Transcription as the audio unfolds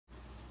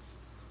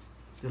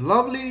The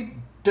lovely,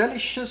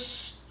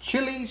 delicious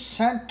chili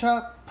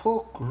Santa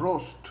pork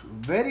roast.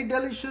 Very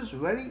delicious,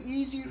 very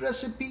easy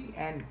recipe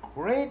and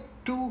great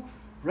to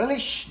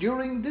relish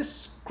during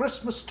this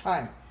Christmas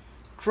time.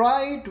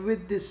 Try it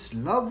with this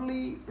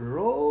lovely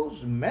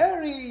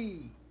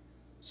rosemary.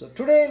 So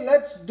today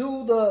let's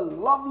do the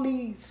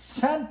lovely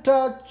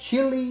Santa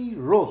chili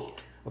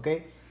roast.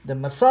 Okay, the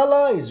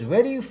masala is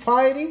very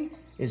fiery.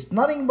 It's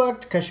nothing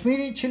but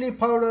Kashmiri chili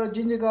powder,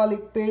 ginger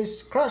garlic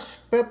paste,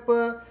 crushed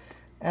pepper,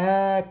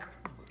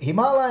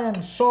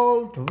 Himalayan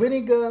salt,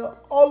 vinegar,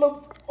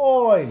 olive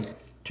oil,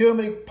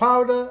 turmeric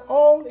powder,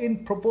 all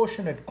in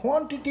proportionate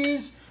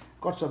quantities.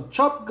 Got some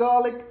chopped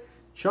garlic,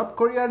 chopped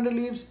coriander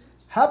leaves,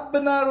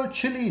 Habanero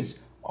Chillies,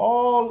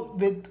 all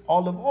with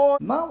olive oil.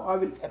 Now I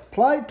will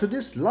apply to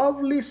this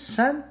lovely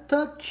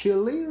Santa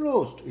chili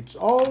roast. It's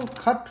all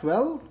cut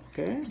well,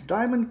 okay,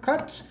 diamond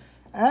cuts,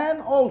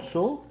 and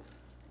also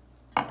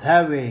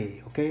that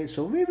way. Okay,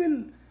 so we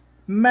will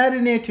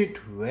marinate it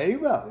very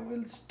well. We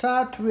will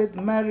start with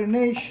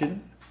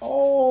marination.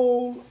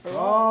 All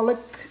garlic,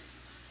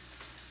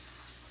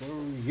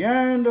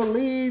 coriander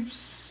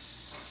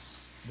leaves,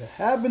 the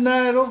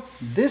habanero.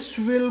 This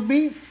will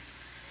be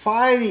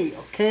fiery.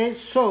 Okay,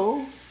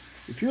 so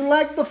if you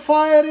like the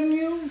fire in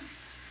you,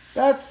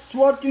 that's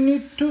what you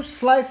need to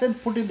slice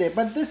and put it there.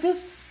 But this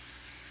is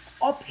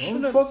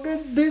optional. Don't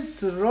forget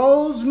this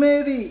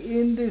rosemary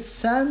in the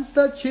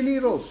Santa chili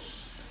roast.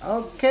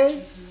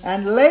 Okay,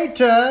 and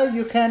later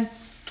you can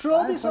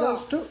throw this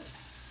out too.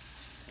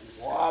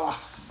 Voila!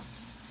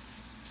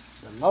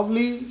 The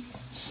lovely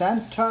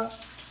Santa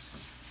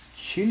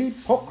chili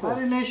pork roast.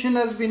 Marination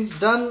has been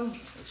done.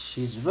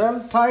 She's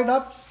well tied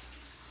up.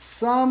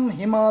 Some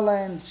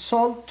Himalayan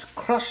salt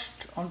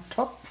crushed on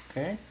top.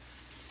 Okay,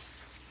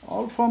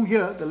 all from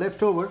here, the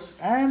leftovers,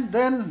 and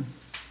then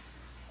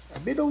a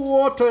bit of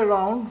water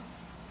around.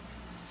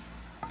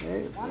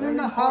 Okay,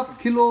 1.5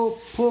 kilo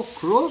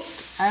pork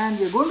roast, and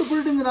we're going to put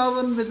it in the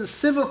oven with the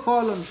silver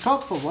foil on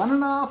top for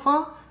 1.5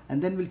 hours,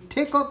 and then we'll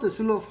take off the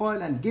silver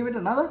foil and give it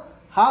another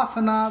half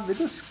an hour with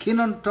the skin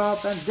on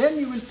top, and then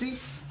you will see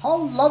how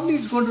lovely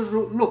it's going to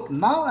look.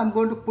 Now I'm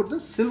going to put the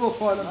silver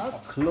foil on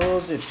top.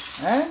 Close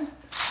it and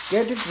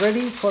get it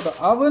ready for the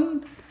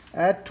oven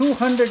at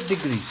 200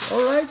 degrees.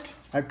 Alright,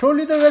 I've told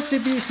you the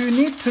recipe. If you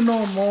need to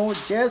know more,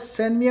 just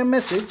send me a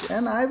message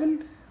and I will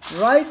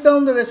write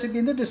down the recipe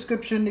in the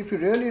description if you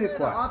really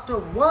require. After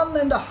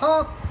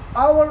 1.5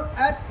 hours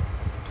at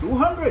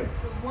 200,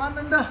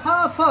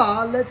 1.5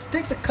 hours, let's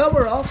take the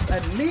cover off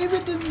and leave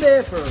it in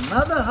there for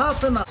another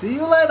half an hour. See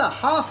you later,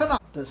 half an hour.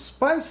 The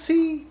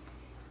spicy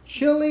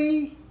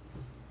chili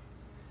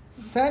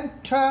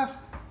Santa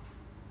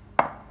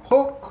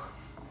pork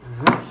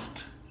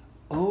roast.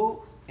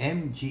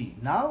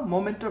 OMG. Now,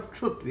 moment of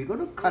truth. We're going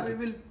to cut it.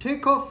 We will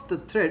take off the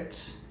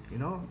threads. You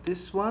know,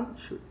 this one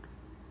should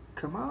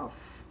come off.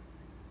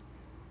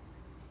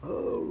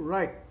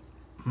 Alright.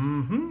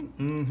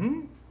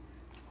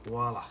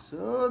 Voila.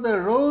 So the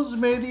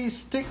rosemary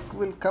stick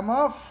will come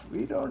off.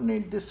 We don't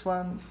need this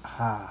one.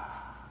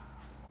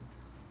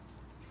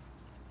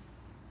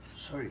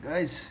 Sorry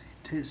guys.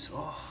 It is.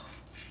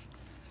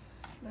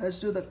 Let's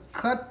do the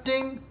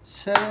cutting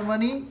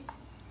ceremony.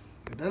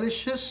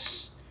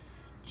 Delicious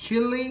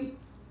chili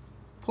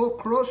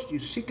pork roast. You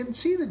can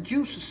see the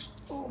juices.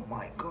 Oh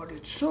my god,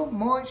 it's so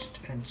moist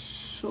and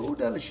so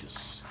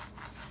delicious.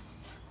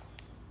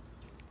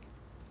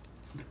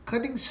 The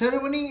cutting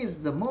ceremony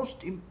is the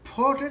most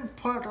important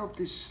part of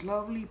this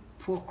lovely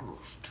pork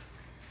roast.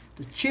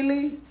 The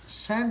chili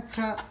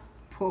Santa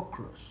pork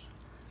roast.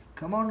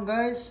 Come on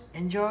guys,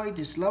 enjoy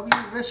this lovely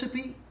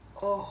recipe.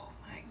 Oh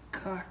my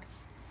god.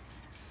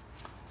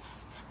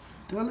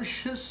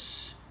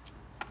 Delicious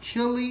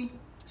chili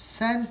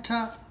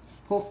Santa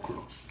pork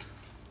roast.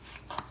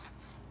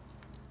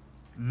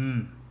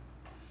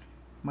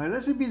 My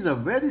recipes are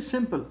very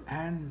simple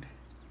and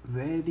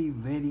very,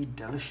 very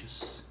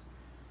delicious.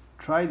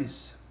 Try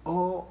this.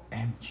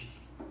 OMG.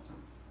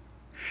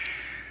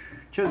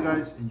 Cheers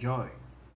guys, enjoy.